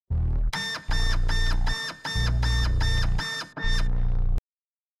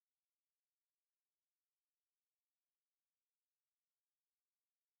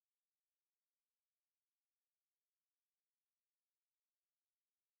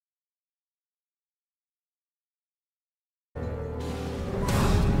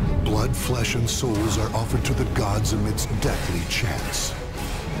Blood, flesh, and souls are offered to the gods amidst deathly chants.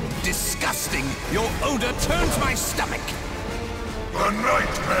 Disgusting! Your odor turns my stomach! The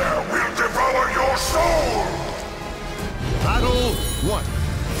nightmare will devour your soul! Battle 1.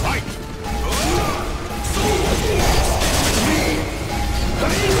 Fight!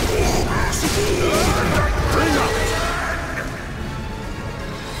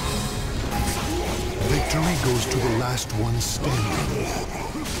 Victory goes to the last one standing.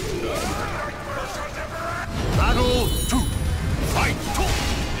 Battle 2. Fight!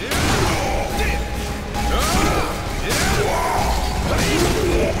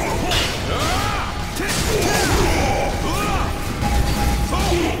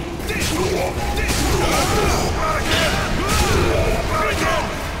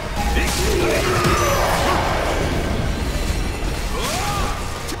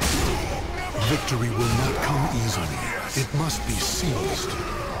 Victory will not come easily. It must be seized.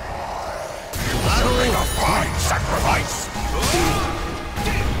 Battle of fine sacrifice!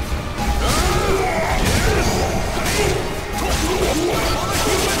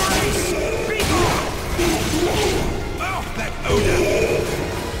 That odor!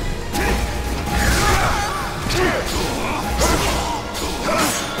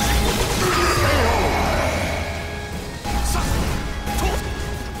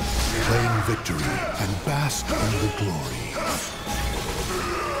 Claim victory and bask in the glory.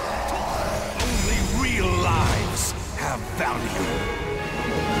 Only real lives have value.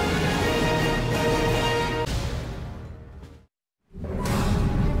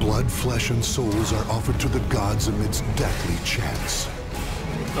 Blood, flesh, and souls are offered to the gods amidst deathly chants.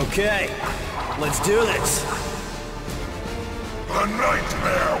 Okay, let's do this. The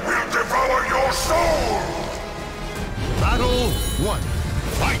nightmare will devour your soul! Battle 1.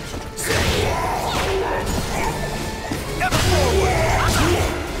 Fight! Ever forward!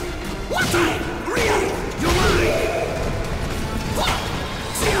 What the? Ria! You're mine!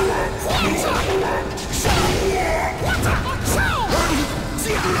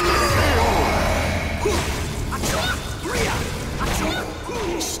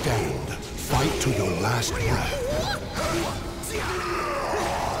 Stand. Fight to your last breath.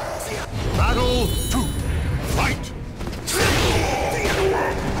 Battle 2. Fight!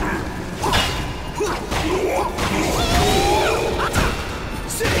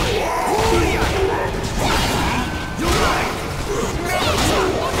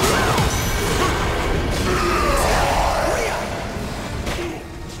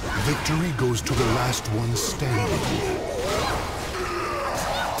 Victory goes to the last one standing.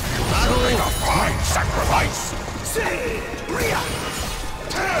 Battle of fine sacrifice!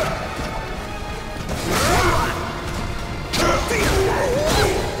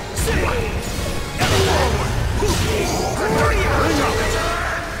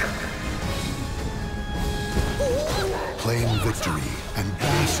 Claim victory and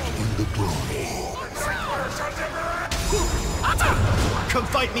bask in the glory. Come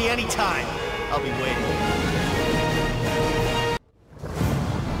fight me anytime. I'll be waiting.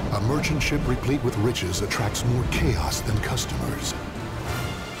 A merchant ship replete with riches attracts more chaos than customers.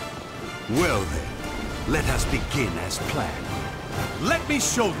 Well then, let us begin as planned. Let me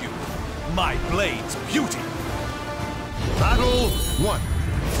show you my blade's beauty. Battle 1.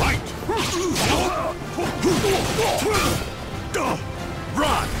 Fight!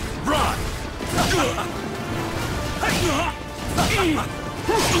 Run! Run!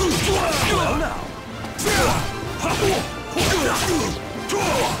 Well now.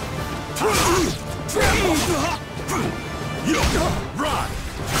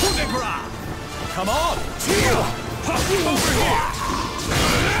 Run! Come on! Over here!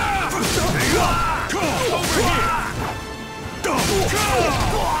 Over here!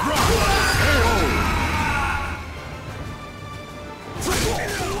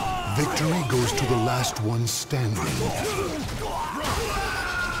 Victory goes to the last one standing.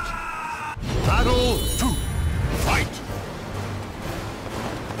 Battle 2. Fight!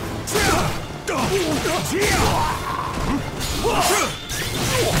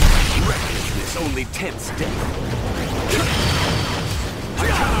 Recklessness only tempts death. I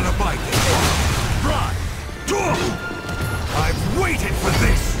cannot abide this. Run! I've waited for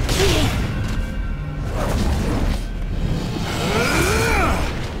this!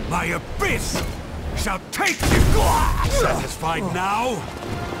 My abyss shall take you! Satisfied now?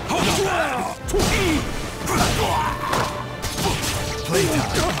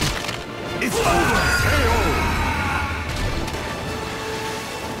 Playtime! It's over!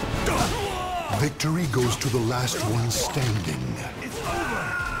 Victory goes to the last one standing. It's over!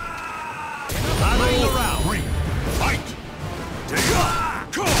 Battle around! Fight!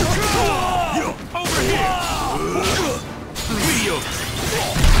 Go!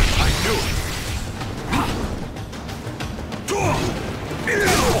 I knew it!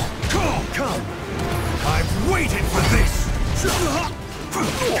 Come! I've waited for this!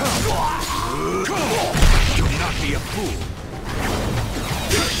 Do not be a fool!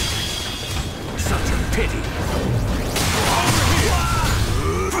 Such a pity! Over here!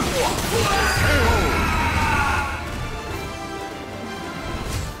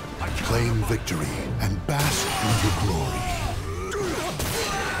 Claim victory and bask in your glory.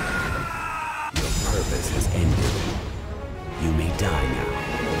 Your purpose has ended. You may die now.